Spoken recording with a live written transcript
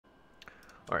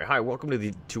Alright, hi,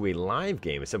 welcome to a live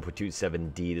game, a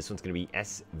 7.27D. This one's going to be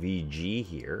SVG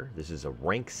here. This is a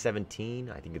rank 17.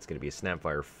 I think it's going to be a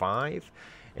Snapfire 5.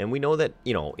 And we know that,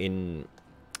 you know, in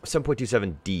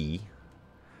 7.27D,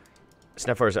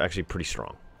 Snapfire is actually pretty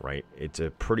strong, right? It's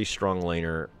a pretty strong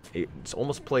laner. It's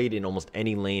almost played in almost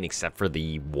any lane except for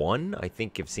the 1. I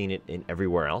think I've seen it in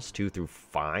everywhere else, 2 through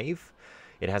 5.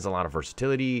 It has a lot of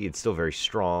versatility. It's still very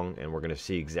strong, and we're going to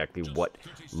see exactly what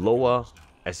Loa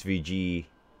SVG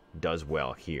does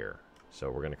well here.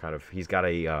 So we're going to kind of, he's got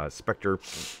a Spectre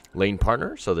lane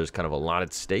partner, so there's kind of a lot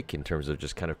at stake in terms of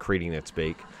just kind of creating that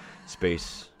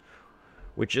space,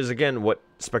 which is, again, what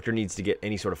Spectre needs to get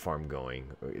any sort of farm going.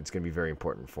 It's going to be very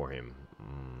important for him.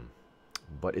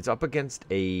 But it's up against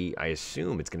a, I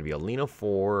assume it's going to be a Lina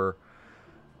 4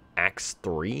 Axe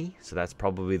 3, so that's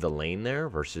probably the lane there,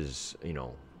 versus, you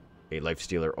know, a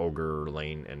Lifestealer Ogre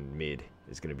lane, and mid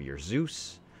is going to be your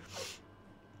Zeus.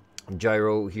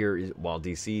 Gyro here, while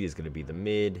DC'd, is going to be the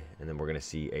mid, and then we're going to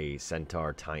see a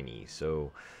Centaur Tiny. So,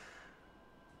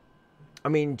 I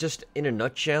mean, just in a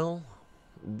nutshell,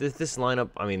 this lineup,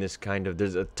 I mean, this kind of,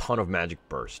 there's a ton of magic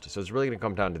burst. So it's really going to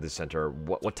come down to the center.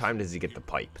 What time does he get the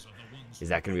pipe? Is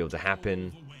that going to be able to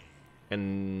happen?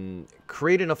 And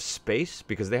create enough space,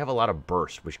 because they have a lot of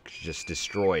burst, which could just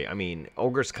destroy. I mean,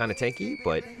 Ogre's kind of tanky,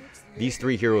 but these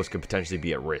 3 heroes could potentially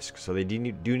be at risk. So they do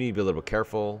need to be a little bit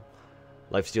careful.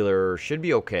 Lifestealer should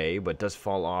be okay, but does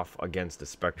fall off against a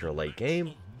Spectre late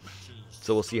game.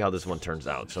 So we'll see how this one turns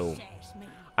out. So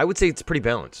I would say it's pretty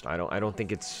balanced. I don't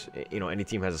think it's, you know, any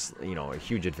team has, you know, a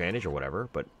huge advantage or whatever,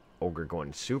 but Ogre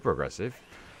going super aggressive.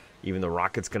 Even the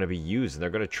Rocket's going to be used, and they're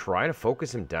going to try to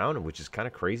focus him down, which is kind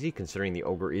of crazy considering the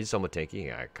Ogre is somewhat tanky.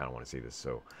 Yeah, I kind of want to see this.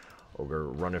 So Ogre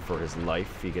running for his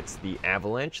life. He gets the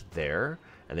Avalanche there,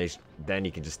 and then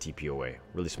he can just TP away.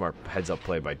 Really smart heads-up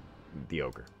play by the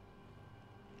Ogre.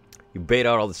 You bait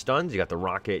out all the stuns, you got the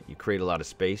rocket, you create a lot of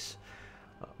space.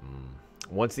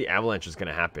 Once the avalanche was going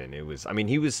to happen, it was, I mean,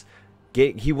 he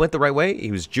went the right way.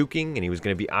 He was juking, and he was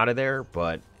going to be out of there,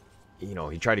 but, you know,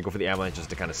 he tried to go for the avalanche just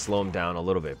to kind of slow him down a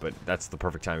little bit, but that's the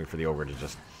perfect timing for the Ogre to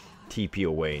just TP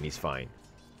away, and he's fine.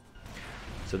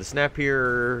 So the Snap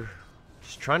here,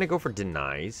 just trying to go for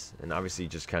denies, and obviously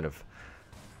just kind of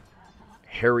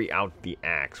harry out the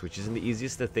axe, which isn't the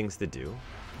easiest of things to do.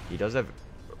 He does have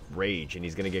rage, and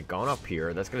he's going to get gone up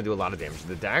here. That's going to do a lot of damage.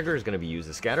 The dagger is going to be used.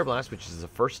 The scatter blast, which is the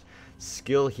first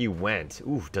skill he went.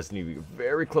 Ooh, doesn't he be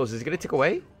very close? Is he going to tick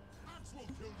away?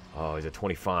 Oh, he's at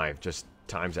 25. Just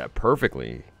times that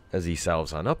perfectly as he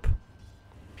salves on up.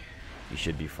 He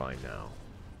should be fine now.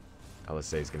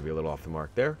 LSA is going to be a little off the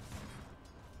mark there.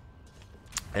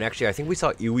 And actually, I think we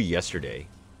saw Iwi yesterday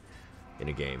in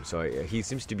a game, so he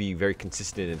seems to be very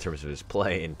consistent in terms of his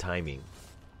play and timing.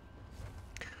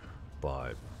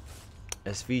 But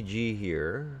SVG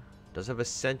here does have a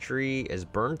sentry, has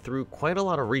burned through quite a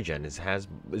lot of regen, is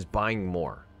buying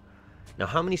more. Now,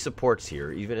 how many supports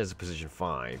here, even as a position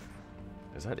 5?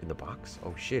 Is that in the box?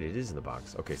 Oh shit, it is in the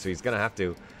box. Okay, so he's gonna have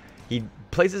to, he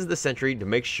places the sentry to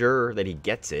make sure that he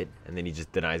gets it, and then he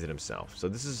just denies it himself. So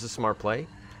this is a smart play.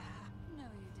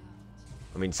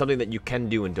 I mean, something that you can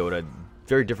do in Dota,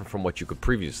 very different from what you could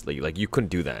previously. Like, you couldn't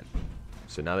do that.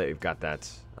 So now that you've got that,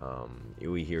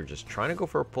 Iwi here just trying to go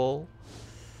for a pull.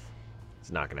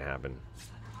 It's not going to happen.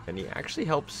 And he actually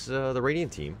helps the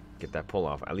Radiant team get that pull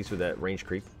off, at least with that range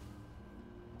creep.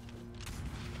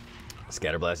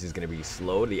 Scatterblast is going to be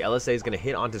slow. The LSA is going to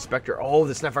hit onto Spectre. Oh,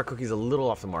 the Snapfire Cookie is a little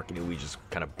off the mark, and Iwi just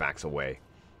kind of backs away.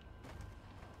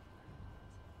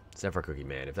 Snapfire Cookie,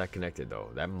 man, if that connected, though,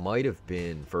 that might have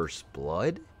been first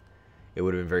blood. It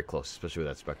would have been very close, especially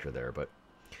with that Spectre there, but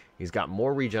he's got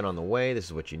more regen on the way. This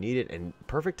is what you needed. And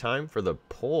perfect time for the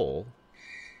pull.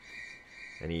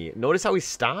 And he, notice how he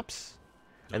stops?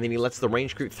 And then he lets the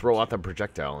range creep throw out the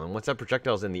projectile. And once that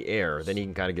projectile's in the air, then he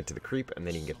can kind of get to the creep, and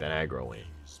then he can get that aggro in.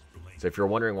 So if you're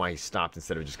wondering why he stopped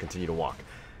instead of just continue to walk,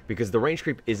 because the range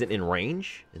creep isn't in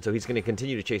range, and so he's going to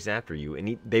continue to chase after you,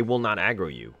 and they will not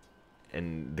aggro you.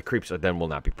 And the creeps then will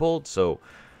not be pulled. So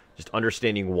just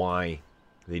understanding why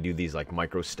they do these like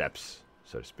micro steps,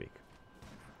 so to speak.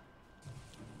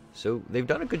 So they've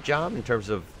done a good job in terms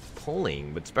of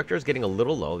pulling, but Spectre is getting a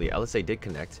little low. The LSA did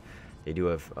connect. They do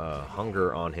have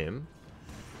hunger on him.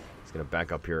 He's going to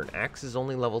back up here. And Axe is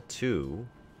only level 2.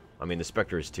 I mean, the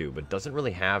Spectre is 2, but doesn't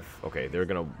really have... Okay, they're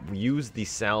going to use the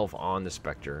salve on the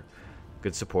Spectre.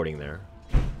 Good supporting there.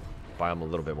 Buy him a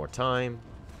little bit more time.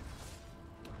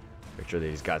 Make sure that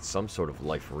he's got some sort of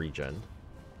life regen.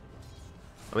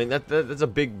 I mean, that's a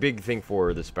big thing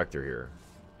for the Spectre here.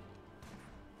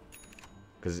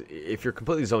 Because if you're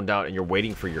completely zoned out and you're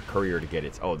waiting for your courier to get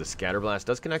it... Oh, the Scatterblast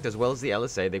does connect as well as the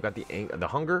LSA. They've got the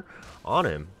Hunger on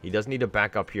him. He does need to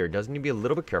back up here. Does need to be a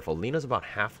little bit careful. Lina's about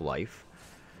half life.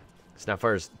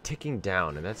 Snapfire's ticking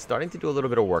down, and that's starting to do a little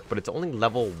bit of work, but it's only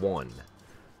level 1.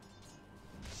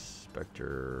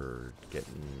 Spectre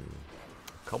getting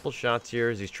a couple shots here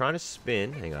as he's trying to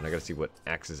spin. Hang on, I gotta see what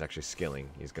Axe is actually skilling.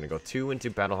 He's gonna go 2 into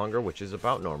Battle Hunger, which is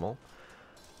about normal.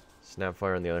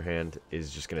 Snapfire, on the other hand,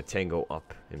 is just gonna tango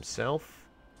up himself.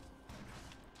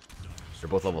 They're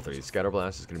both level 3.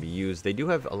 Scatterblast is gonna be used. They do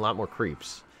have a lot more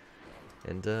creeps.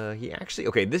 And he actually...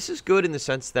 Okay, this is good in the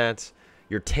sense that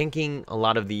you're tanking a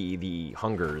lot of the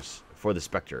hungers for the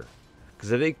Spectre.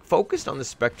 Because if they focused on the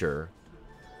Spectre,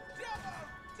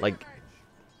 like,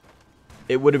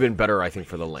 it would have been better, I think,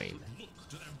 for the lane.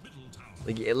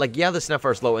 Like yeah, the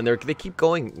Snapfire's low, and they keep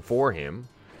going for him.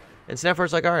 And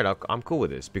Snapfire's like, alright, I'm cool with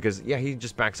this. Because, yeah, he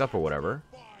just backs up or whatever.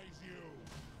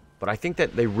 But I think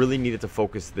that they really needed to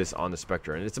focus this on the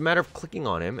Spectre. And it's a matter of clicking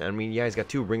on him. I mean, yeah, he's got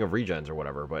 2 Ring of Regens or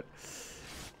whatever, but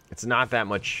it's not that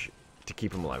much to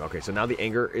keep him alive. Okay, so now the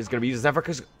anger is going to be used. Snapfire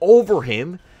goes over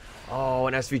him. Oh,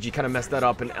 and SVG kind of messed that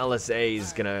up, and LSA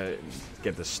is going to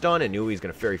get the stun, and Nui is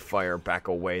going to Fairy Fire back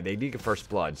away. They did get First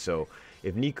Blood, so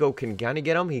if Nico can kind of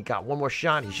get him, he got one more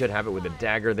shot. He should have it with a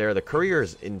dagger there. The Courier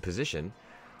is in position,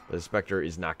 but the Spectre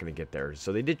is not going to get there.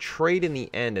 So they did trade in the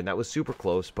end, and that was super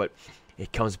close, but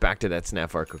it comes back to that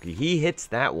Snapfire cookie. He hits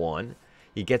that one.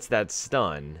 He gets that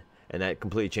stun, and that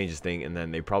completely changes things, and then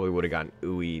they probably would have gotten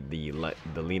Ui, the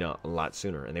Lina, a lot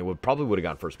sooner, and they probably would have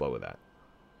gotten First Blood with that.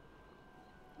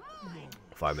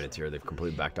 5 minutes here. They've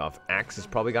completely backed off. Axe has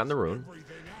probably gotten the rune.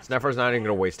 Snapfire's not even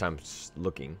going to waste time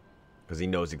looking, because he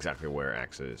knows exactly where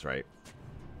Axe is, right?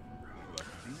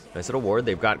 Nice little ward.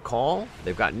 They've got Call.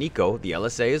 They've got Nico, the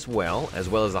LSA as well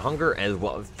as the Hunger, as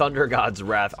well Thunder God's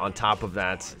Wrath on top of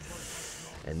that.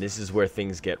 And this is where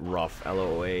things get rough.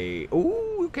 LOA.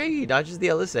 Ooh, okay. He dodges the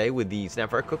LSA with the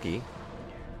Snapfire cookie.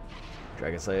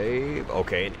 Dragon Slave.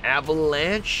 Okay, an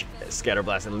Avalanche.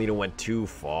 Scatterblast and Lina went too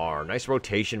far. Nice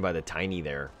rotation by the Tiny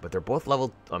there. But they're both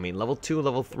level 2,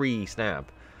 level 3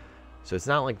 Snap. So it's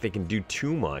not like they can do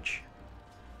too much.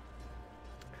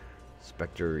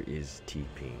 Spectre is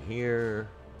TPing here.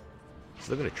 So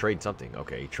they're going to trade something.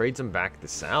 Okay, he trades him back the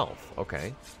south.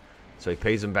 Okay. So he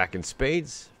pays him back in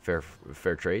spades.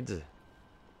 Fair trades.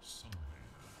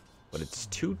 But it's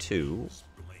 2-2.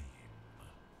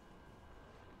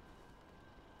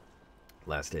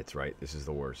 Last hits, right? This is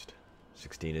the worst.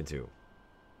 16-2.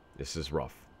 This is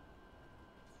rough.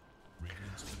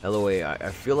 LOA, I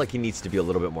feel like he needs to be a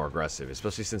little bit more aggressive,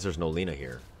 especially since there's no Lina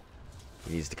here.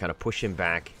 He needs to kind of push him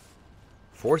back,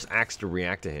 force Axe to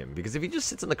react to him, because if he just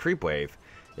sits on the creep wave,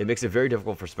 it makes it very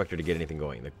difficult for Spectre to get anything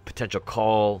going. The potential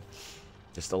call,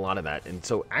 just a lot of that. And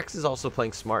so Axe is also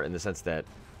playing smart in the sense that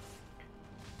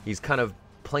he's kind of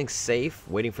playing safe,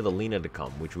 waiting for the Lina to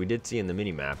come, which we did see in the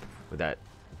minimap with that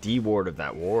D ward of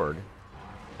that ward.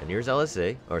 And here's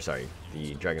LSA, or sorry,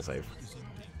 the Dragon Slave.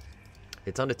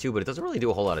 It's on to 2, but it doesn't really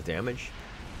do a whole lot of damage.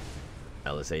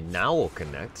 LSA now will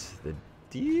connect. The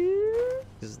D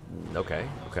is okay.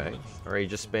 Alright,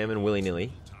 just spamming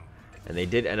willy-nilly. And they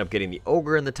did end up getting the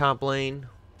Ogre in the top lane.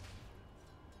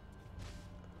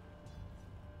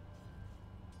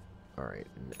 Alright,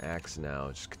 and Axe now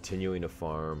just continuing to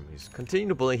farm. He's continuing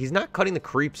to bully. He's not cutting the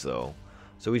creeps though.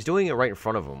 So he's doing it right in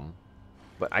front of him.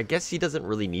 But I guess he doesn't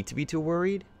really need to be too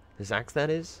worried. This Axe, that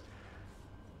is.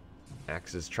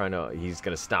 Axe is trying to... He's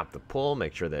going to stop the pull,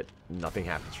 make sure that nothing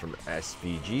happens from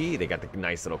SVG. They got the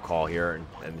nice little call here.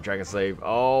 And the Dragon Slave...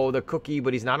 Oh, the cookie,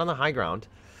 but he's not on the high ground.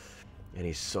 And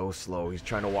he's so slow. He's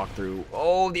trying to walk through.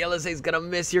 Oh, the LSA is going to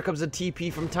miss. Here comes a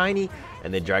TP from Tiny.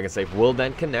 And the Dragon Slave will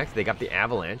then connect. They got the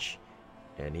Avalanche.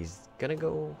 And he's going to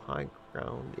go high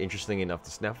ground. Interesting enough,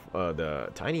 the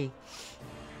Tiny...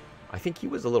 I think he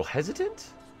was a little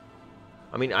hesitant.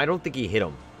 I mean, I don't think he hit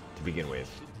him to begin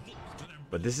with.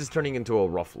 But this is turning into a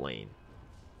rough lane.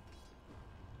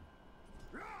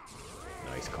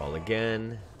 Nice call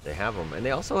again. They have him. And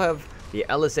they also have the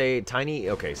LSA Tiny.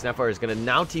 Okay, Snapfire is going to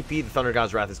now TP. The Thunder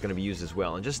God's Wrath is going to be used as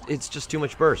well. And it's just too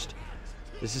much burst.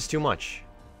 This is too much.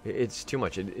 It's too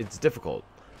much. It's difficult.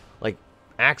 Like,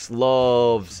 Axe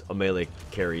loves a melee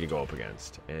carry to go up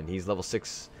against. And he's level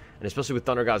 6. And especially with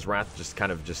Thunder God's Wrath just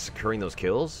kind of just securing those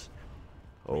kills.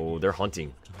 Oh, they're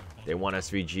hunting. They want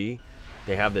SVG.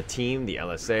 They have the team, the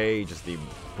LSA, just the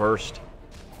burst.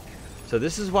 So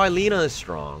this is why Lina is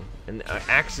strong. And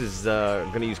Axe is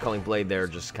going to use Culling Blade there,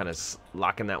 just kind of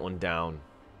locking that one down.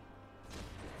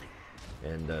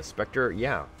 And Spectre,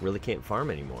 yeah, really can't farm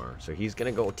anymore. So he's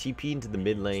going to go TP into the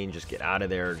mid lane, just get out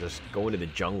of there, just go into the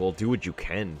jungle, do what you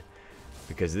can.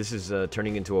 because this is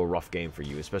turning into a rough game for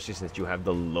you, especially since you have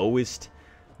the lowest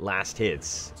last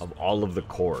hits of all of the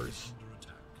cores.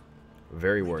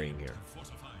 Very worrying here.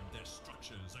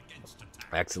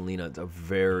 Axe and Lina, it's a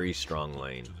very strong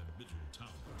lane.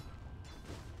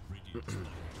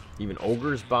 Even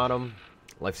Ogre's bottom.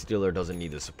 Lifestealer doesn't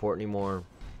need the support anymore.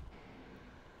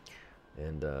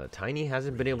 And Tiny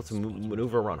hasn't been able to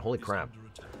maneuver around. Holy crap.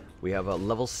 We have a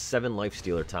level 7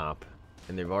 Lifestealer top.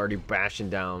 And they've already bashing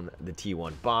down the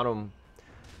T1 bottom.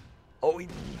 Oh, he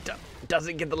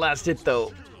doesn't get the last hit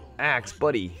though. Axe,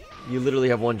 buddy. You literally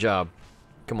have one job.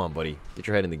 Come on, buddy. Get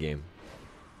your head in the game.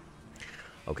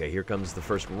 Okay, here comes the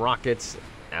first rockets.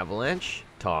 Avalanche.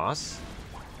 Toss.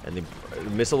 And the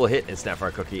missile will hit and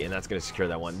Snapfire Cookie, and that's going to secure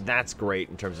that one. That's great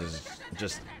in terms of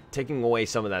just taking away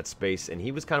some of that space. And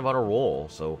he was kind of on a roll,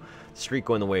 so streak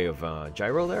going the way of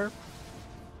Gyro there.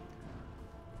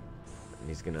 And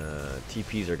he's going to...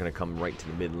 TPs are going to come right to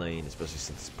the mid lane, especially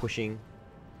since it's pushing.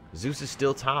 Zeus is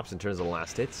still tops in terms of the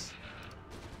last hits.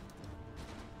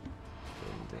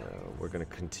 And we're going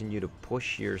to continue to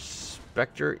push here.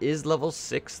 Spectre is level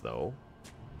 6, though.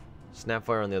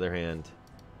 Snapfire, on the other hand,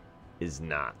 is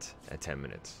not at 10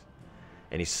 minutes.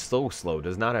 And he's so slow,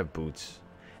 does not have boots.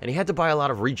 And he had to buy a lot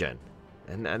of regen.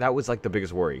 And that was like the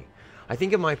biggest worry. I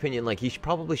think in my opinion, like he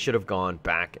probably should have gone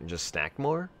back and just stacked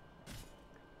more.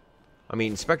 I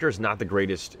mean, Spectre is not the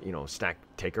greatest, you know, stack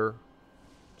taker,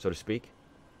 so to speak.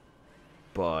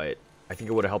 But I think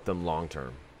it would have helped them long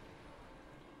term.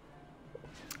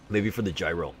 Maybe for the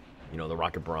gyro, you know, the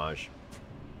rocket barrage.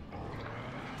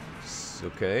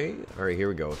 Okay, alright, here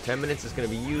we go. 10 minutes is going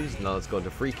to be used. Now let's go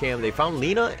into free cam. They found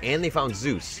Lina and they found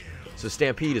Zeus. So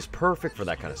Stampede is perfect for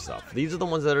that kind of stuff. These are the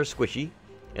ones that are squishy.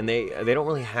 And they don't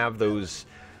really have those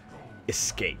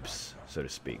escapes, so to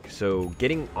speak. So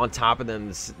getting on top of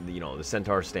them, you know, the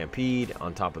Centaur Stampede,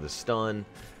 on top of the stun.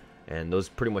 And those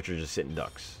pretty much are just sitting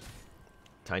ducks.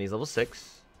 Tiny's level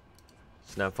 6.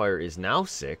 Snapfire is now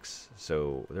 6.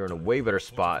 So they're in a way better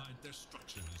spot.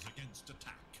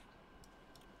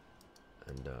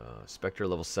 And Spectre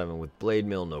level 7 with Blade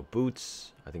Mill, no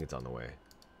boots. I think it's on the way.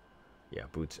 Yeah,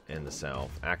 boots and the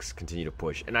salve. Axe continue to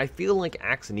push. And I feel like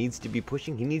Axe needs to be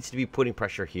pushing. He needs to be putting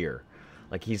pressure here.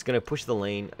 Like he's going to push the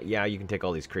lane. Yeah, you can take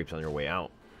all these creeps on your way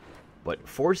out. But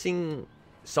forcing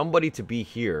somebody to be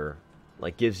here,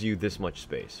 like, gives you this much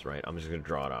space, right? I'm just going to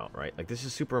draw it out, right? Like, this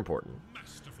is super important,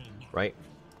 right?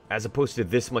 As opposed to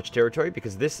this much territory,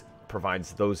 because this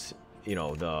provides those, you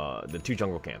know, the 2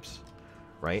 jungle camps,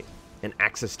 right? And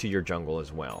access to your jungle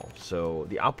as well. So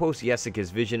the outpost, yes, it gives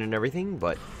vision and everything,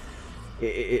 but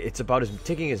it's about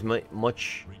taking as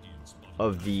much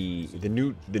of the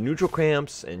neutral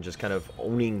camps and just kind of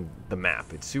owning the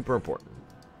map. It's super important.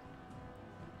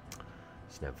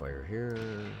 Snapfire here,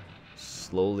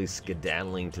 slowly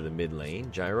skedaddling to the mid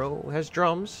lane. Gyro has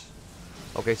drums.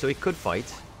 Okay, so he could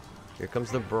fight. Here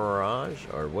comes the barrage,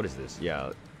 or what is this?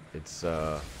 Yeah, it's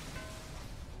the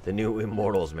new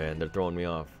immortals, man. They're throwing me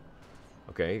off.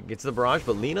 Okay, gets the barrage,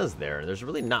 but Lina's there, and there's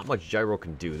really not much Gyro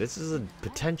can do. This is a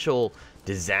potential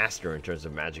disaster in terms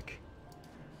of magic.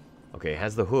 Okay,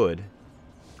 has the hood,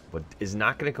 but is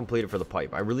not going to complete it for the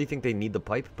pipe. I really think they need the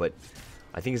pipe, but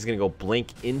I think he's going to go blink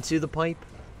into the pipe,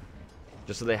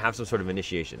 just so they have some sort of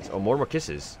initiations. Oh, more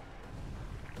kisses.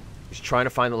 He's trying to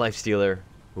find the Lifestealer,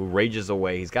 who rages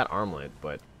away. He's got armlet,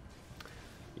 but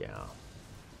yeah,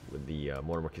 with the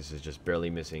Mortimer Kisses just barely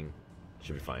missing.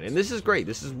 Should be fine. And this is great.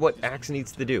 This is what Axe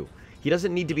needs to do. He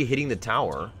doesn't need to be hitting the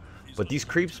tower, but these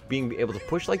creeps being able to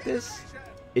push like this,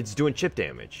 it's doing chip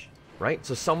damage, right?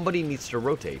 So somebody needs to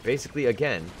rotate. Basically,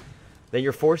 again, then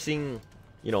you're forcing,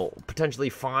 you know, potentially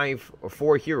 5 or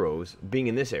 4 heroes being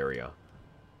in this area,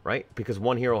 right? Because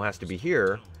one hero has to be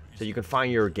here, so you can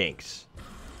find your ganks.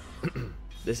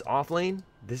 This off lane,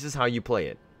 this is how you play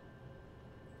it.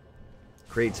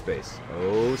 Create space.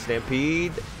 Oh,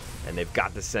 Stampede. And they've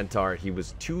got the Centaur. He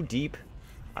was too deep.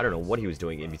 I don't know what he was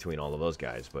doing in between all of those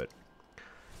guys, but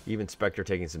even Spectre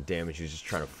taking some damage. He's just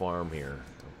trying to farm here.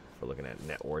 If we're looking at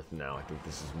net worth now, I think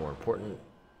this is more important.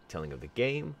 Telling of the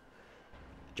game.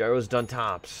 Gyro's done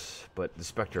tops, but the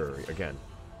Spectre, again,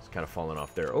 is kind of falling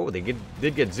off there. Oh, they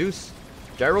did get Zeus.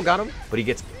 Gyro got him, but he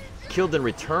gets killed in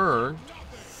return.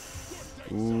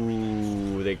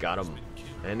 Ooh, they got him.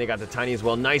 And they got the Tiny as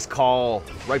well. Nice call.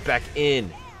 Right back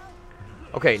in.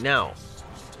 Okay, now,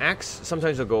 Axe,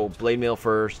 sometimes he'll go Blade Mail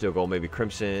first, he'll go maybe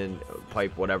Crimson,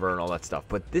 Pipe, whatever, and all that stuff.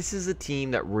 But this is a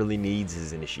team that really needs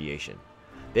his initiation.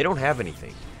 They don't have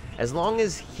anything. As long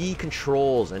as he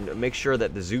controls and makes sure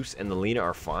that the Zeus and the Lina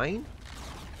are fine,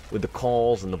 with the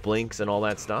calls and the blinks and all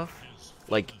that stuff,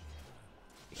 like,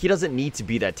 he doesn't need to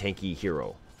be that tanky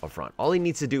hero. up front. All he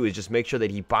needs to do is just make sure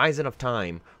that he buys enough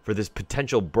time for this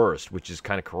potential burst, which is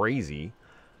kind of crazy.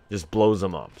 Just blows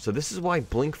him up. So this is why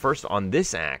blink first on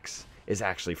this axe is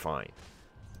actually fine.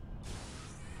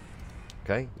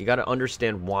 Okay? You got to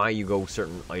understand why you go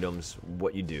certain items,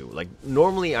 what you do. Like,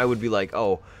 normally I would be like,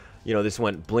 oh, you know, this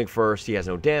went blink first, he has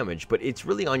no damage. But it's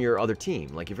really on your other team.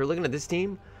 Like, if you're looking at this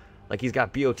team, like, he's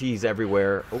got BOTs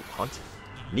everywhere. Oh, Hunt.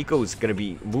 Nico's going to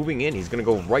be moving in. He's going to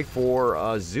go right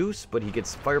for Zeus, but he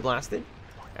gets fire blasted.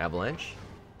 Avalanche.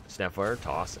 Snapfire,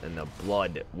 toss, and the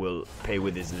blood will pay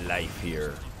with his life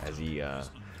here as he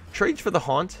trades for the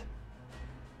Haunt.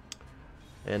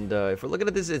 And if we're looking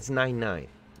at this, it's 9-9,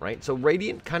 right? So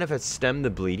Radiant kind of has stemmed the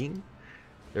bleeding.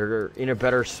 They're in a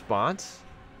better spot.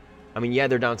 I mean, yeah,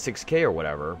 they're down 6k or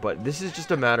whatever, but this is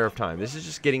just a matter of time. This is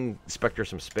just getting Spectre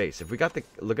some space. If we got the,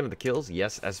 looking at the kills,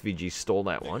 yes, SVG stole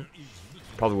that one.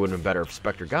 Probably would have been better if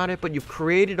Spectre got it, but you've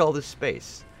created all this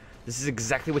space. This is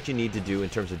exactly what you need to do in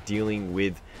terms of dealing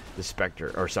with the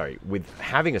Spectre, or sorry, with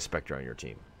having a Spectre on your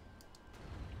team.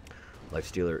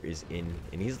 Lifestealer is in,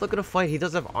 and he's looking to fight. He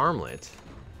does have Armlet.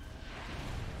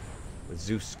 With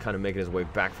Zeus kind of making his way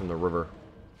back from the river.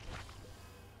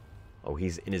 Oh,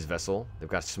 he's in his vessel. They've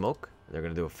got smoke. They're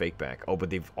going to do a fake back. Oh, but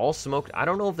they've all smoked. I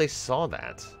don't know if they saw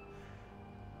that.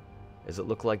 Does it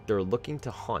look like they're looking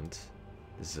to hunt?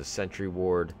 This is a sentry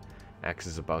ward. Axe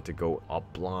is about to go up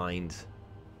blind.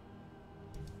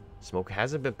 Smoke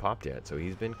hasn't been popped yet, so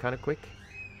he's been kind of quick.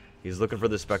 He's looking for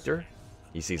the Spectre.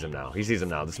 He sees him now. He sees him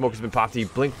now. The smoke has been popped. He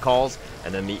blink calls,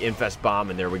 and then the Infest Bomb,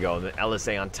 and there we go. And the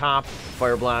LSA on top.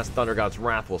 Fire Blast. Thunder God's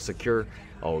Wrath will secure.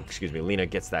 Oh, excuse me. Lina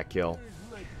gets that kill.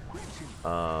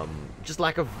 Just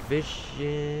lack of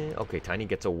vision. Okay, Tiny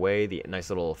gets away. The nice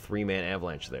little 3-man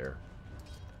avalanche there.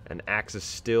 And Axe is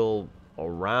still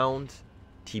around.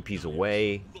 TP's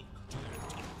away.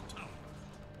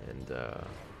 And,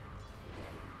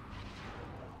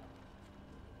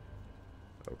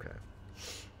 okay.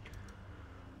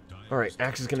 Alright,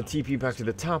 Axe is going to TP back to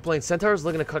the top lane. Centaur is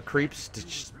looking to cut creeps to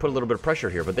just put a little bit of pressure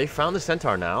here. But they found the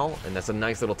Centaur now, and that's a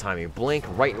nice little timing. Blink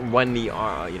right when the,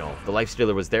 you know, the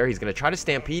Lifestealer was there. He's going to try to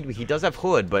Stampede. He does have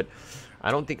Hood, but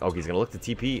I don't think... Oh, he's going to look to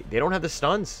TP. They don't have the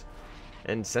stuns.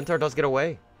 And Centaur does get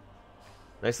away.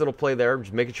 Nice little play there.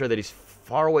 Just making sure that he's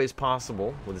far away as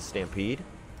possible with his Stampede.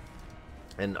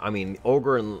 And, I mean,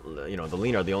 Ogre and, you know, the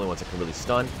Lina are the only ones that can really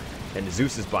stun. And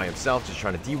Zeus is by himself just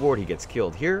trying to de-ward. He gets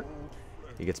killed here.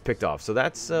 He gets picked off. So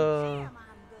that's, I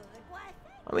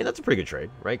mean, that's a pretty good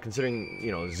trade, right? Considering,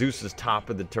 you know, Zeus is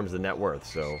top of the terms of net worth,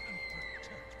 so.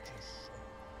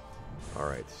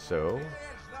 Alright, so.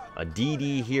 A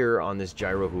DD here on this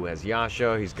Gyro who has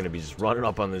Yasha. He's going to be just running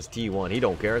up on this T1. He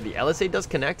don't care. The LSA does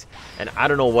connect, and I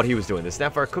don't know what he was doing. The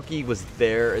Snapfire Cookie was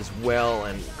there as well,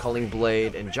 and Culling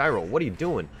Blade, and Gyro, what are you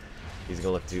doing? He's going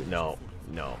to look to, no,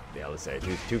 the LSA,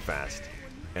 too fast.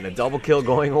 And a double kill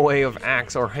going away of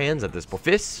Axe or Hands at this point.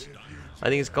 Fists, I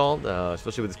think it's called,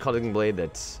 especially with this Culling Blade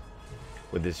that's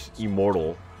with this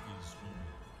immortal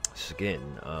skin.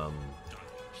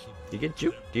 You get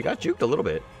juked? You got juked a little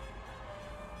bit.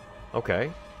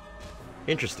 Okay.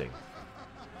 Interesting.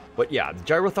 But yeah,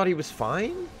 Gyro thought he was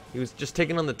fine. He was just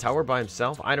taking on the tower by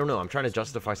himself. I don't know. I'm trying to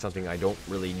justify something. I don't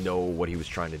really know what he was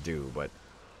trying to do, but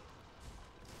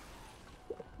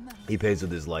he pays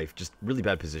with his life. Just really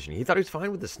bad position. He thought he was fine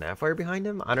with the Snapfire behind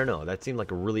him. I don't know. That seemed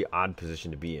like a really odd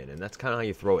position to be in, and that's kind of how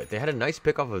you throw it. They had a nice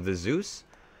pick off of the Zeus.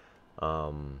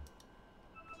 But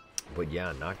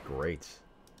yeah, not great.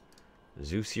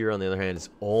 Zeus here, on the other hand, has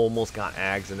almost got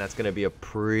Ags, and that's going to be a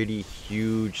pretty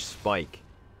huge spike.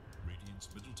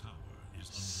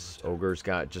 Ogre's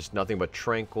got just nothing but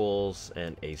Tranquils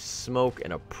and a Smoke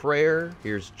and a Prayer.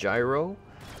 Here's Gyro.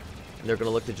 And they're going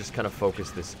to look to just kind of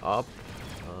focus this up.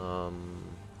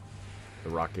 The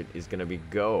rocket is going to be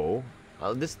go.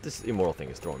 This immortal thing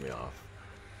is throwing me off.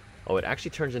 Oh, it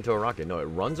actually turns into a rocket. No, it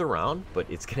runs around, but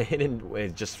it's going to hit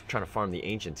in, just trying to farm the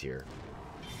Ancients here.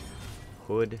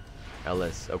 Hood.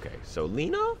 Ellis. Okay, so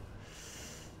Lina,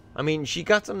 I mean, she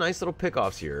got some nice little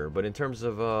pickoffs here, but in terms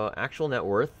of actual net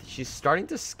worth, she's starting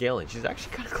to scale in. She's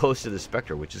actually kind of close to the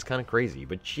Spectre, which is kind of crazy,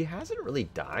 but she hasn't really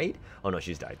died. Oh no,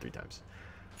 she's died 3 times.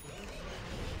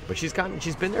 But she's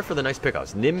been there for the nice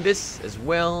pickoffs. Nimbus as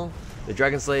well. The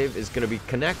Dragon Slave is going to be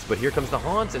connect, but here comes the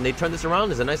Haunts, and they turn this around.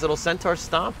 There's a nice little Centaur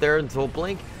stop there until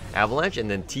Blink, Avalanche, and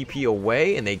then TP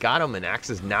away, and they got him, and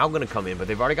Axe is now going to come in, but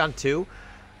they've already gotten 2.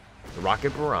 The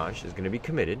Rocket Barrage is going to be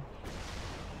committed.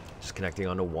 Just connecting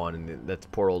onto 1, and that's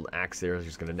poor old Axe there.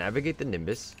 He's going to navigate the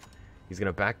Nimbus. He's going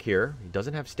to back here. He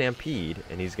doesn't have Stampede,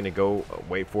 and he's going to go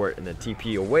wait for it and then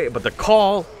TP away. But the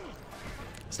call,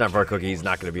 Snapfire Cookie is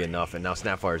not going to be enough, and now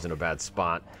Snapfire's in a bad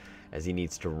spot. as he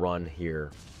needs to run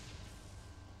here.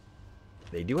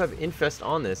 They do have Infest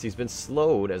on this. He's been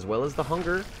slowed as well as the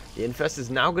Hunger. The Infest is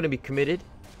now going to be committed.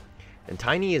 And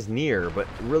Tiny is near, but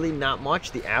really not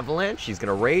much. The Avalanche, he's going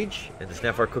to rage. And the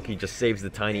Snapfire Cookie just saves the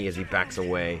Tiny as he backs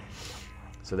away.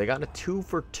 So they got a 2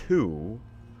 for 2.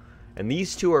 And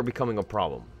these two are becoming a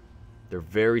problem. They're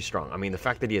very strong. I mean, the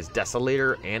fact that he has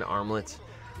Desolator and Armlet.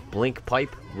 Blink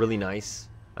Pipe, really nice.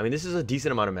 I mean, this is a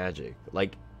decent amount of magic.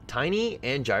 Like, Tiny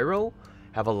and Gyro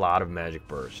have a lot of magic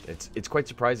burst. It's quite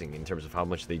surprising in terms of how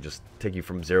much they just take you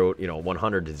from 0,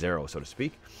 100 to 0, so to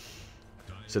speak.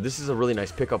 So this is a really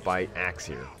nice pickup by Axe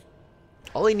here.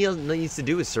 All he needs to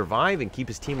do is survive and keep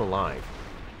his team alive.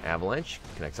 Avalanche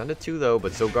connects onto 2 though,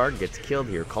 but Sogard gets killed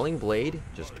here. Culling Blade,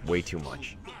 just way too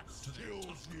much.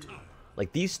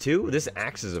 Like these two, this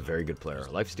Axe is a very good player.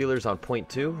 Lifestealer's on point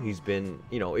 2. He's been,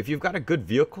 if you've got a good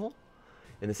vehicle,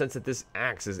 in the sense that this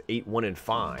Axe is 8, 1, and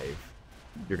 5,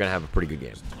 you're going to have a pretty good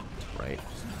game, right?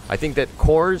 I think that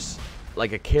cores,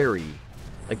 like a carry,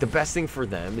 like the best thing for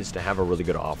them is to have a really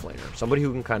good offlaner. Somebody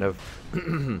who can kind of,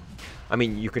 I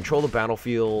mean, you control the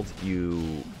battlefield,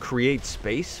 you create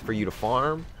space for you to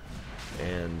farm,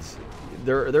 and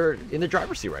they're in the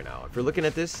driver's seat right now. If you're looking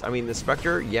at this, I mean, the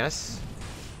Spectre, yes,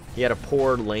 he had a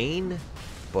poor lane,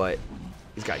 but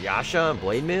he's got Yasha and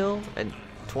Blade Mail and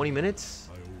 20 minutes.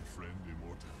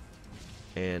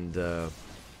 And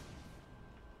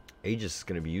Aegis is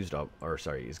going to be used up, or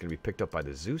sorry, is going to be picked up by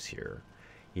the Zeus here.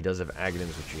 He does have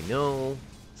Aghanims, which we know.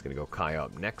 He's going to go Kai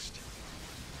up next.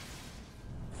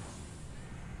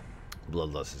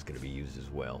 Bloodlust is going to be used as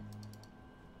well.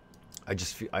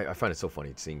 I find it so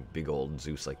funny seeing big old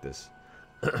Zeus like this.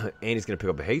 And he's going to pick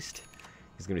up a haste.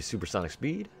 He's going to be supersonic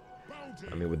speed.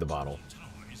 I mean, with the bottle.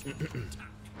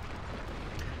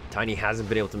 Tiny hasn't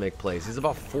been able to make plays. He's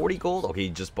about 40 gold. Okay, he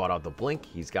just bought out the blink.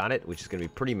 He's got it, which is going to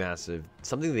be pretty massive.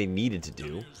 Something they needed to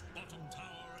do.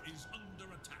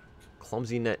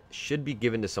 Clumsy Net should be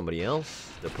given to somebody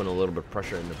else. They're putting a little bit of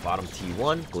pressure in the bottom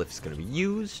T1. Glyph is going to be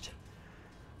used.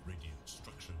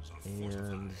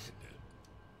 And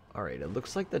alright, it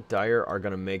looks like the Dire are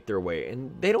going to make their way.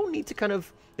 And they don't need to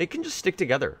they can just stick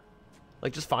together.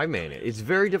 Like, just 5-man it. It's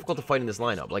very difficult to fight in this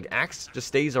lineup. Like, Axe just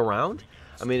stays around.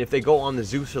 I mean, if they go on the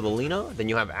Zeus or the Lina, then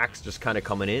you have Axe just kind of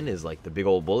coming in as, like, the big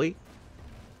old bully.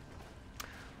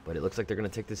 But it looks like they're going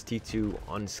to take this T2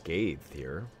 unscathed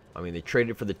here. I mean, they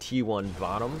traded for the T1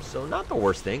 bottom, so not the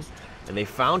worst thing. And they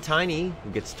found Tiny, who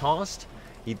gets tossed.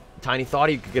 Tiny thought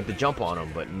he could get the jump on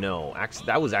him, but no.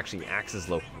 That was actually Axe's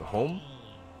home.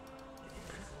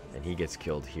 And he gets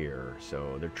killed here.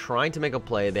 So they're trying to make a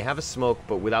play. They have a smoke,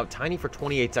 but without Tiny for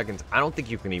 28 seconds, I don't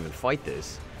think you can even fight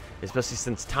this. Especially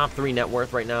since top 3 net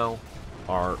worth right now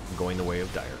are going the way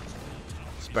of Dire.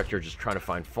 Spectre just trying to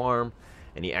find farm,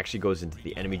 and he actually goes into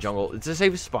the enemy jungle. It's the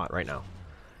safest spot right now.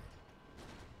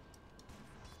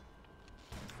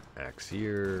 Axe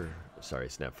here. Sorry,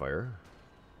 Snapfire.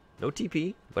 No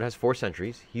TP, but has 4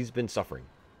 sentries. He's been suffering.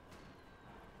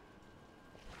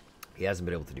 He hasn't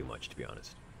been able to do much, to be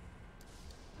honest.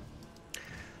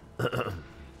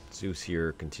 Zeus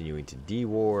here continuing to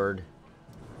D-ward.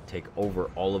 Take over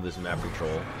all of this map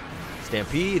control.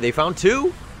 Stampede, they found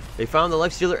 2. They found the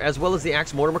Lifestealer as well as the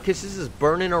Axe. Mortimer Kisses is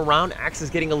burning around. Axe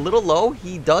is getting a little low.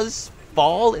 He does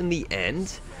fall in the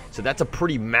end. So that's a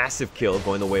pretty massive kill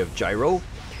going the way of Gyro.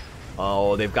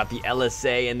 Oh, they've got the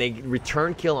LSA and they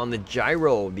return kill on the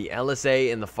Gyro. The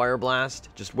LSA and the Fire Blast.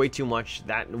 Just way too much.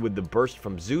 That with the burst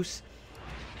from Zeus.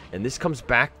 And this comes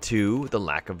back to the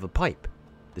lack of the pipe.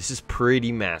 This is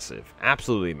pretty massive.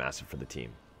 Absolutely massive for the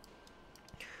team.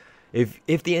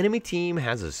 If the enemy team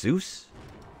has a Zeus,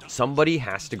 somebody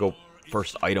has to go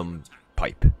first item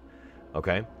pipe.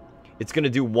 Okay? It's going to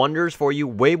do wonders for you,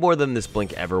 way more than this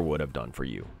blink ever would have done for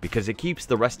you. Because it keeps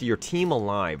the rest of your team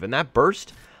alive. And that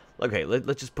burst, okay,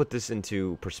 let's just put this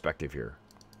into perspective here.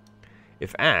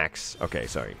 If Axe, okay,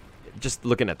 sorry. Just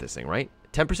looking at this thing, right?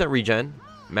 10% regen,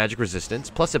 magic resistance,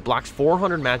 plus it blocks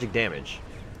 400 magic damage.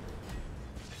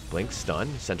 Blink, stun,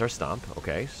 Centaur Stomp.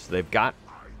 Okay, so they've got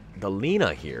the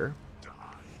Lina here.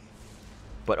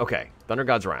 But okay, Thunder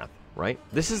God's Wrath, right?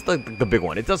 This is the big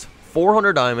one. It does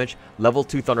 400 damage, level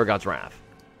 2 Thunder God's Wrath.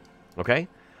 Okay?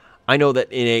 I know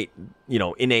that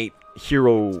innate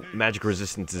hero magic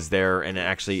resistance is there, and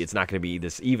actually it's not going to be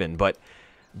this even, but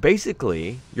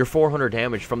basically your 400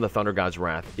 damage from the Thunder God's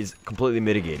Wrath is completely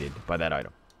mitigated by that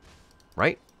item.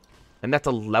 Right? And that's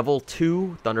a level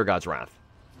 2 Thunder God's Wrath.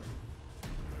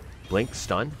 Blink,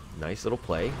 stun, nice little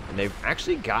play. And they've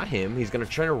actually got him. He's going to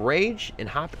try to rage and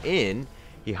hop in.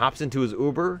 He hops into his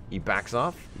Uber. He backs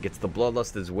off. He gets the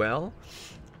Bloodlust as well.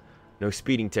 No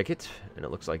speeding ticket, and it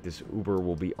looks like this Uber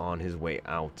will be on his way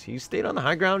out. He stayed on the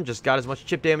high ground, just got as much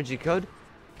chip damage as he could.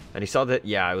 And he saw that,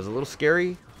 yeah, it was a little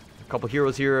scary. A couple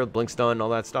heroes here, blink stun, all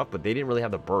that stuff, but they didn't really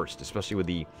have the burst, especially with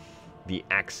the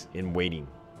axe in waiting.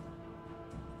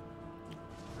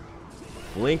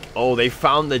 Blink. Oh, they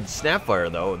found the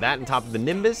Snapfire, though. That on top of the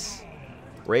Nimbus.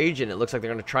 Rage, and it looks like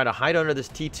they're going to try to hide under this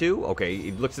T2. Okay,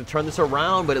 he looks to turn this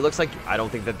around, but it looks like, I don't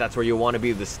think that that's where you want to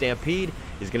be. The Stampede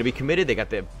is going to be committed. They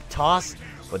got the toss,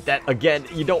 but that, again,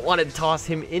 you don't want to toss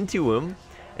him into him.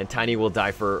 And Tiny will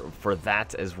die for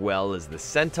that, as well as the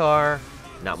Centaur.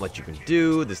 Not much you can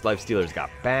do. This Lifestealer's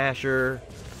got Basher.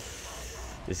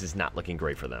 This is not looking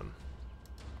great for them.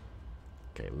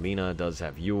 Okay, Lina does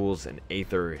have Yules, and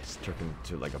Aether is taken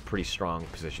to like a pretty strong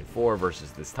position 4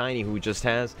 versus this Tiny who just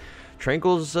has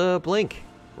Tranquil's blink,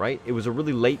 right? It was a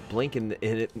really late blink in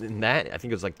that. I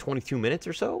think it was like 22 minutes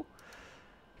or so.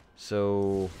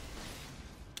 So,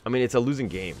 I mean, it's a losing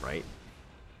game, right?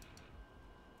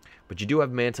 But you do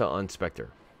have Manta on Spectre.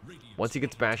 Once he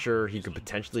gets Basher, he could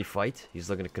potentially fight. He's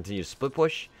looking to continue to split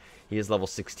push. He is level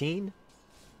 16.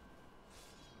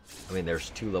 I mean, there's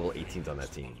 2 level 18s on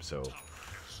that team, so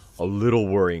a little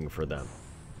worrying for them.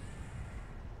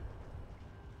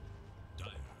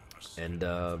 And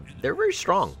they're very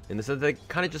strong in the sense that they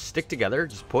kind of just stick together,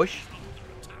 just push.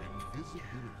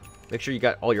 Make sure you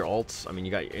got all your ults. I mean, you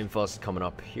got your Infus coming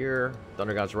up here.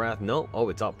 Thunder God's Wrath. No. Oh,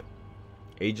 it's up.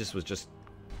 Aegis was just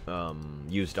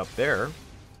used up there.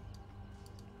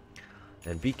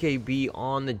 And BKB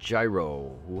on the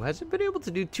Gyro, who hasn't been able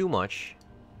to do too much.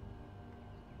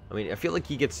 I mean, I feel like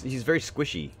he's very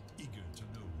squishy.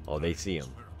 Oh, they see him.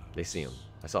 They see him.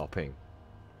 I saw a ping.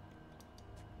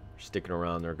 Sticking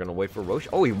around. They're going to wait for Roche.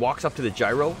 Oh, he walks up to the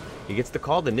Gyro. He gets the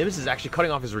call. The Nimbus is actually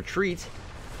cutting off his retreat.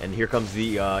 And here comes the,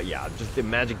 yeah, just the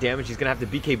magic damage. He's going to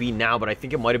have the BKB now, but I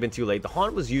think it might have been too late. The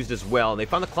Haunt was used as well. And they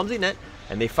found the Clumsy Net,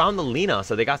 and they found the Lina,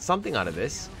 so they got something out of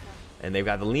this. And they've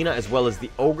got the Lina as well as the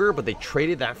Ogre, but they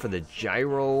traded that for the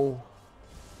Gyro.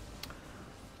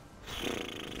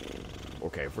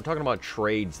 Okay, if we're talking about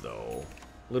trades, though,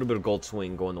 a little bit of gold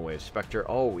swing going the way of Spectre.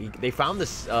 Oh, they found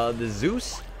this, the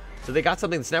Zeus. So they got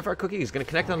something. The Snapfire Cookie is going to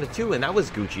connect on the 2, and that was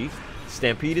Gucci.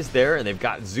 Stampede is there, and they've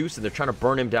got Zeus, and they're trying to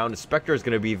burn him down. The Spectre is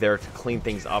going to be there to clean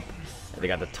things up. And they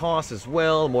got the Toss as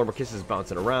well. Mormor Kiss is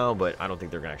bouncing around, but I don't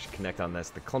think they're going to actually connect on this.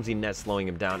 The Clumsy Net slowing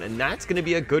him down, and that's going to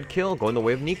be a good kill going the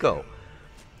way of Nico.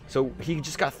 So he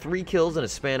just got 3 kills in a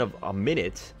span of a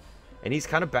minute, and he's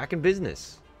kind of back in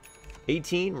business.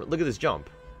 18, look at this jump,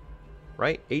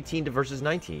 right? 18 to versus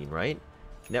 19, right?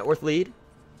 Net worth lead,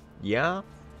 yeah.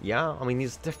 I mean,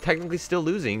 he's technically still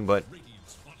losing, but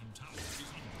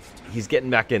he's getting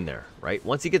back in there, right?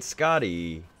 Once he gets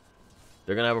Scotty,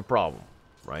 they're gonna have a problem,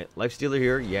 right? Lifestealer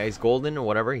here, yeah, he's golden or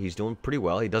whatever. He's doing pretty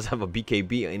well. He does have a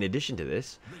BKB in addition to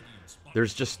this.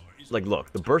 There's just, like,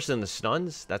 look, the burst and the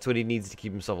stuns, that's what he needs to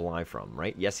keep himself alive from,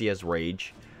 right? Yes, he has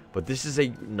rage, but this is a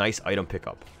nice item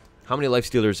pickup. How many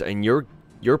Lifestealers in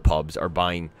your pubs are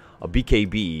buying a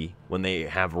BKB when they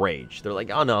have rage? They're like,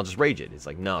 oh no, I'll just rage it. It's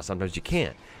like, no, sometimes you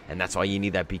can't. And that's why you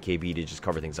need that BKB to just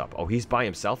cover things up. Oh, he's by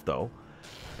himself though.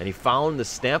 And he found the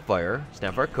Snapfire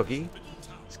Cookie,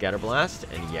 Scatterblast,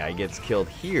 and yeah, he gets killed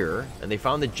here. And they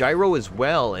found the Gyro as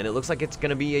well, and it looks like it's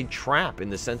gonna be a trap in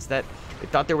the sense that they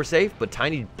thought they were safe, but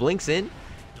Tiny blinks in,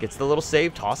 gets the little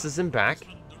save, tosses him back.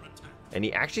 And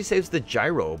he actually saves the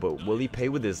Gyro, but will he pay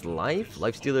with his life?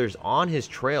 Lifestealer's on his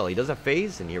trail. He does have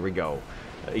phase, and here we go.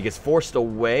 He gets forced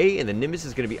away, and the Nimbus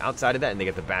is going to be outside of that, and they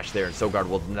get the bash there, and Sogard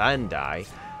will then die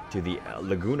to the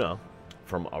Laguna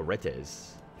from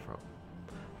Aretes. From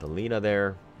the Lina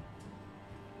there.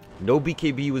 No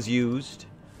BKB was used,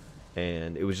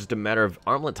 and it was just a matter of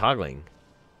armlet toggling.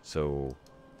 So,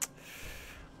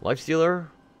 Lifestealer,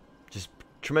 just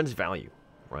tremendous value,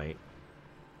 right?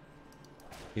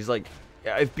 He's like,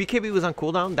 if BKB was on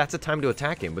cooldown, that's a time to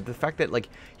attack him. But the fact that, like,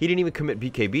 he didn't even commit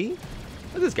BKB, look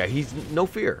at this guy. He's no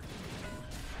fear.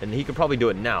 And he could probably do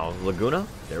it now. Laguna,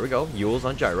 there we go. Yule's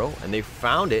on Gyro, and they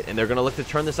found it, and they're going to look to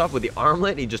turn this up with the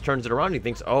armlet. He just turns it around, and he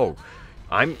thinks, oh,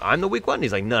 I'm the weak one?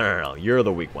 He's like, no, you're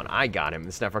the weak one. I got him.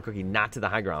 The Snapfire Cookie not to the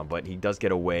high ground, but he does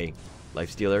get away.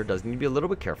 Lifestealer does need to be a little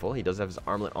bit careful. He does have his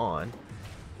armlet on.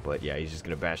 But, yeah, he's just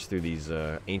going to bash through these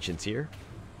Ancients here.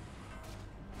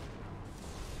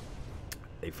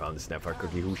 They found the Snapfire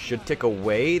Cookie, who should tick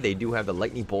away. They do have the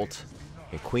Lightning Bolt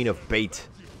and Queen of Bait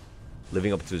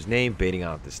living up to his name, baiting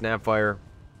out the Snapfire.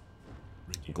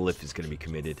 Glyph is going to be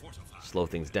committed. Slow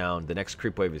things down. The next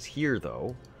creep wave is here,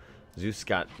 though. Zeus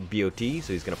got BOT, so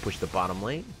he's going to push the bottom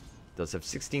lane. Does have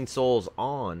 16 souls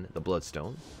on the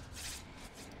Bloodstone.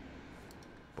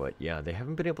 But yeah, they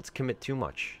haven't been able to commit too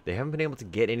much. They haven't been able to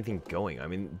get anything going. I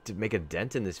mean, to make a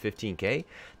dent in this 15k,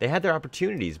 they had their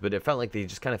opportunities, but it felt like they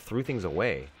just kind of threw things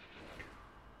away.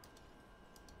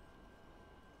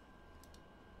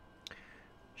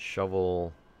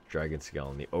 Shovel, Dragon Scale,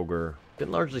 and the Ogre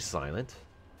been largely silent.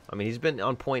 I mean, he's been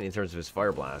on point in terms of his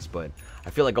Fire Blast, but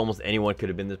I feel like almost anyone could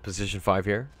have been the position 5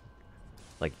 here.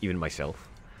 Like, even myself.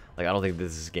 Like, I don't think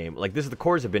this is a game. Like, the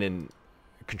cores have been in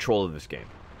control of this game.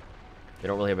 They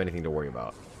don't really have anything to worry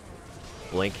about.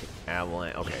 Blink,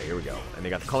 Avalanche. Okay, here we go. And they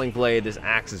got the Culling Blade. This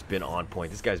axe has been on point.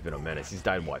 This guy's been a menace. He's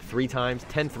died, what, 3 times?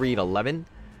 10, 3, and 11?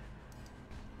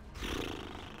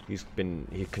 He's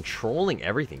controlling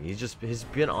everything. He's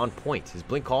been on point. His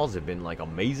blink calls have been, like,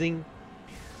 amazing.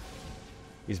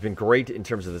 He's been great in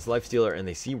terms of this Lifestealer. And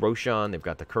they see Roshan. They've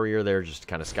got the Courier there just to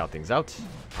kind of scout things out.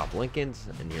 Pop Lincolns.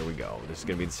 And here we go. This is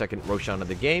going to be the second Roshan of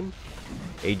the game.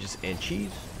 Aegis and Cheese.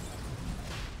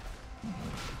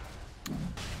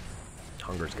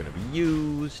 Hunger's going to be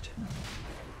used.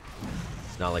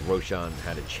 It's not like Roshan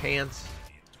had a chance.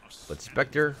 But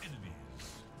Spectre.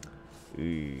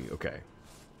 Okay.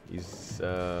 He's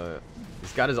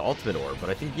got his ultimate orb, but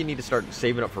I think you need to start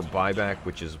saving up for buyback,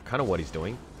 which is kind of what he's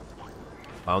doing.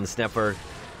 On the Snapfire,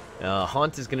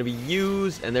 Haunt is going to be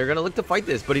used, and they're going to look to fight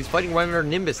this, but he's fighting right under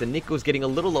Nimbus, and Nico's getting a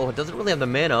little low. Doesn't really have the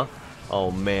mana.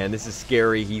 Oh, man, this is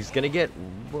scary. He's going to get...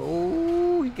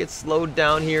 Oh, he gets slowed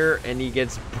down here, and he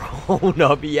gets blown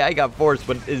up. Yeah, he got forced,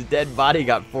 but his dead body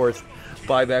got forced.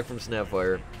 Buyback from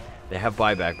Snapfire. They have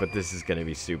buyback, but this is going to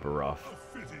be super rough.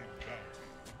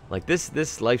 Like, this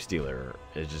Lifestealer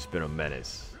has just been a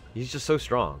menace. He's just so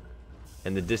strong.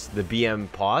 And the BM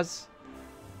pause...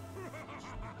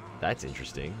 That's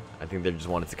interesting. I think they just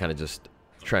wanted to kind of just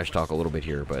trash talk a little bit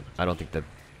here, but I don't think that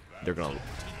they're going to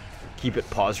keep it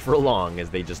paused for long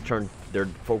as they just turn their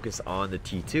focus on the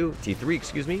T3,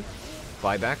 excuse me.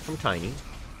 Buyback from Tiny.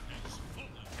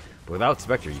 But without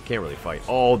Spectre, you can't really fight.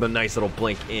 Oh, the nice little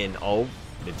blink in. Oh,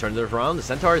 they turned it around. The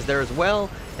Centaur is there as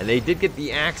well. And they did get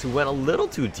the Axe, who went a little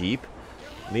too deep.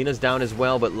 Lina's down as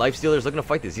well, but Lifestealer's looking to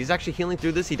fight this. He's actually healing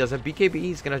through this. He does have BKB.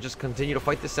 He's going to just continue to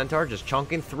fight the Centaur, just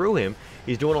chunking through him.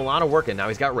 He's doing a lot of work, and now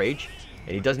he's got Rage.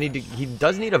 And he does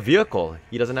need a vehicle.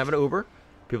 He doesn't have an Uber.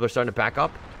 People are starting to back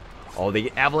up. Oh, the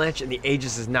Avalanche and the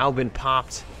Aegis has now been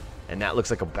popped. And that looks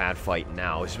like a bad fight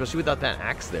now, especially without that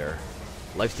Axe there.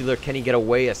 Lifestealer, can he get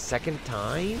away a second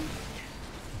time?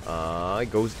 He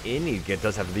goes in. He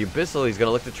does have the Abyssal. He's going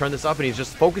to look to turn this up, and he's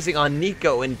just focusing on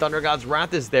Nico, and Thunder God's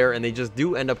Wrath is there, and they just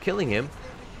do end up killing him.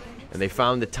 And they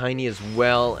found the Tiny as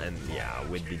well, and yeah,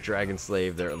 with the Dragon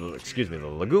Slave there, excuse me, the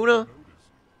Laguna.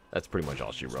 That's pretty much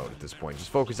all she wrote at this point. Just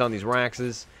focus on these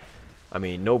Raxes. I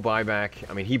mean, no buyback.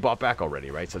 I mean, he bought back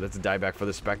already, right? So that's a dieback for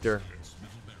the Spectre.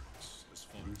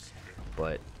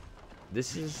 But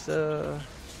this is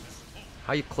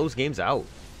how you close games out,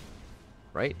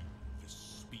 right?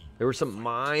 There were some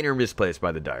minor misplays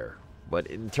by the Dire, but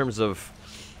in terms of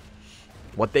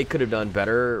what they could have done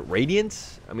better,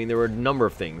 Radiance, I mean, there were a number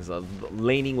of things.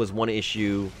 Laning was one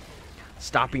issue.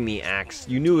 Stopping the Axe,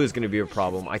 you knew it was going to be a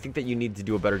problem. I think that you need to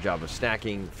do a better job of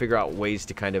stacking, figure out ways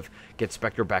to kind of get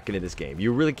Spectre back into this game.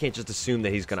 You really can't just assume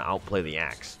that he's going to outplay the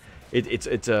Axe.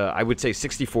 It's a, I would say,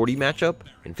 60-40 matchup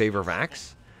in favor of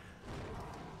Axe.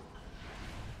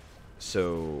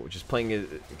 So, just playing it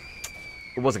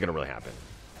wasn't going to really happen.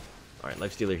 Alright,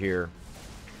 Lifestealer here.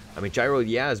 I mean, Gyro,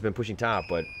 yeah, has been pushing top,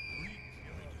 but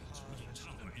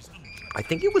I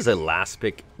think it was a last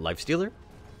pick Lifestealer,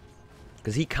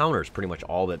 because he counters pretty much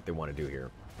all that they want to do here.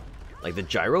 Like, the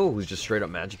Gyro, who's just straight up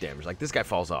magic damage. Like, this guy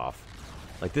falls off.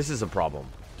 Like, this is a problem.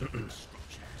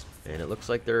 And it looks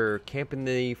like they're camping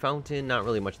the fountain. Not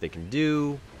really much they can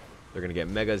do. They're going to get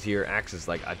Megas here. Axe is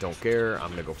like, I don't care. I'm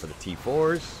going to go for the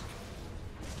T4s.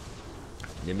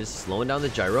 Nimbus slowing down the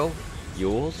Gyro.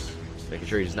 Yules. Making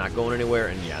sure he's not going anywhere.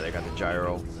 And yeah, they got the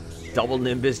Gyro. Double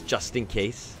Nimbus just in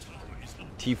case.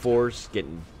 T4s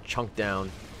getting chunked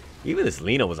down. Even this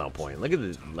Lina was on point. Look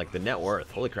at the net worth.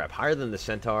 Holy crap. Higher than the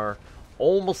Centaur.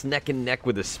 Almost neck and neck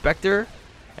with the Spectre.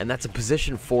 And that's a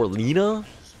position for Lina.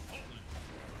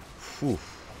 Whew.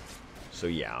 So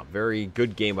yeah, very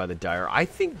good game by the Dire. I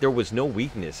think there was no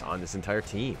weakness on this entire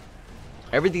team.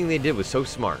 Everything they did was so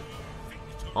smart.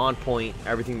 On point.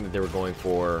 Everything that they were going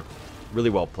for. Really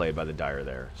well played by the Dire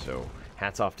there. So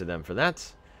hats off to them for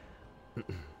that.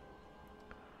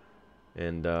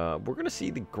 And we're going to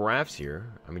see the graphs here.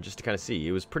 I mean, just to kind of see.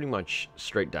 It was pretty much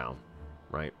straight down,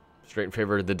 right? Straight in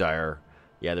favor of the Dire.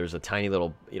 Yeah, there's a tiny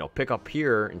little, pick up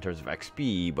here in terms of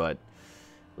XP, but,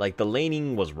 like, the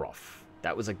laning was rough.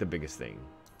 That was, like, the biggest thing.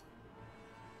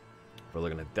 We're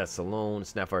looking at deaths alone.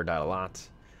 Snapfire died a lot.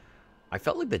 I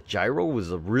felt like the gyro was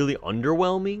really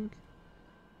underwhelming.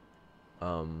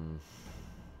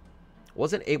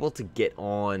 Wasn't able to get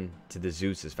on to the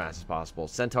Zeus as fast as possible.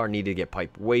 Centaur needed to get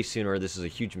piped way sooner. This is a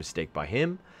huge mistake by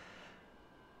him.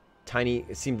 Tiny,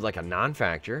 it seemed like a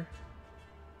non-factor.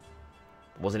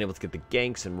 Wasn't able to get the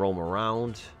ganks and roam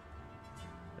around.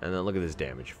 And then look at this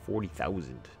damage.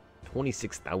 40,000.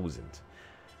 26,000.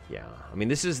 Yeah, I mean,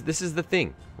 this is the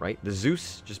thing, right? The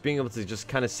Zeus, just being able to just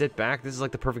kind of sit back. This is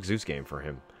like the perfect Zeus game for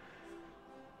him.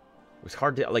 It was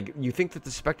hard to, like, you think that the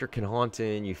Spectre can haunt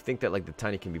in, you think that, like, the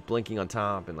Tiny can be blinking on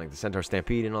top, and, like, the Centaur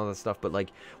Stampede and all that stuff, but,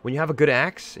 like, when you have a good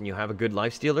axe, and you have a good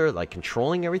lifestealer, like,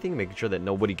 controlling everything, making sure that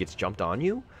nobody gets jumped on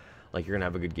you, like, you're gonna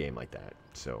have a good game like that.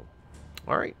 So,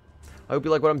 alright. I hope you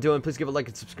like what I'm doing. Please give a like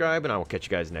and subscribe, and I will catch you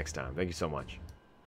guys next time. Thank you so much.